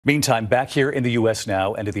Meantime, back here in the U.S.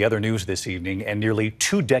 now and to the other news this evening, and nearly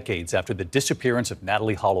 2 decades after the disappearance of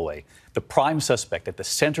Natalee Holloway, the prime suspect at the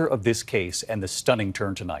center of this case and the stunning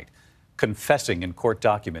turn tonight, confessing in court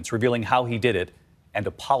documents, revealing how he did it and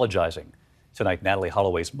apologizing. Tonight, Natalee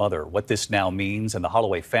Holloway's mother, what this now means, and the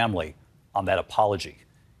Holloway family on that apology.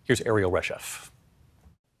 Here's Ariel Reshef.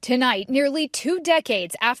 Tonight, nearly 2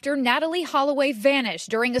 decades after Natalee Holloway vanished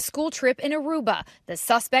during a school trip in Aruba, the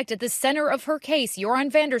suspect at the center of her case, Joran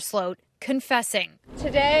Sloot, confessing.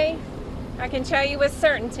 Today, I can tell you with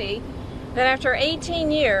certainty that after 18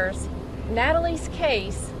 years, Natalee's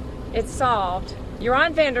case is solved.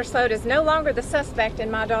 Joran Sloot is no longer the suspect in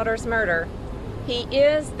my daughter's murder. He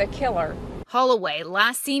is the killer. Holloway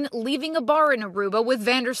last seen leaving a bar in Aruba with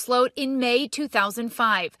Sloot in May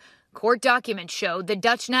 2005. Court documents showed the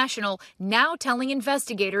Dutch national now telling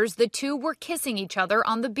investigators the two were kissing each other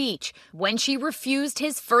on the beach. When she refused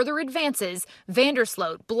his further advances,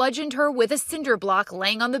 Sloot bludgeoned her with a cinder block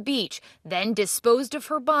laying on the beach, then disposed of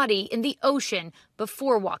her body in the ocean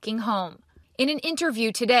before walking home. In an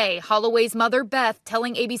interview today, Holloway's mother, Beth,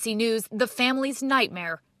 telling ABC News the family's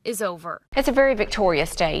nightmare is over. It's a very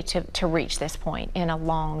victorious day to reach this point in a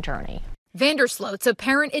long journey. Sloot's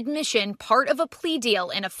apparent admission, part of a plea deal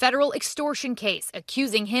in a federal extortion case,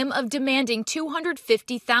 accusing him of demanding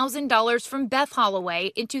 $250,000 from Beth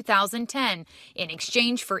Holloway in 2010 in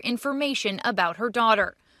exchange for information about her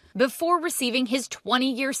daughter. Before receiving his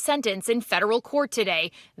 20-year sentence in federal court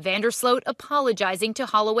today, Sloot apologizing to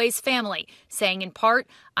Holloway's family, saying in part,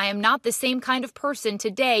 "I am not the same kind of person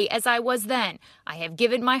today as I was then. I have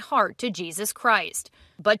given my heart to Jesus Christ."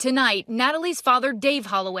 But tonight, Natalee's father, Dave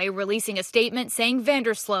Holloway, releasing a statement saying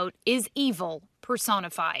Sloot is evil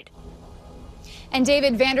personified. And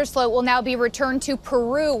David Sloot will now be returned to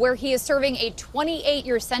Peru, where he is serving a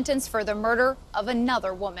 28-year sentence for the murder of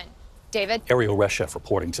another woman. David? Ariel Reshef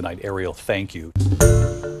reporting tonight. Ariel, thank you.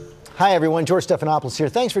 Hi, everyone. George Stephanopoulos here.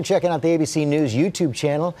 Thanks for checking out the ABC News YouTube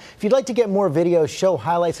channel. If you'd like to get more videos, show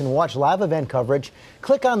highlights, and watch live event coverage,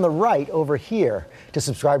 click on the right over here to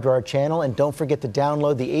subscribe to our channel. And don't forget to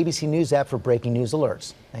download the ABC News app for breaking news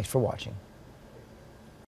alerts. Thanks for watching.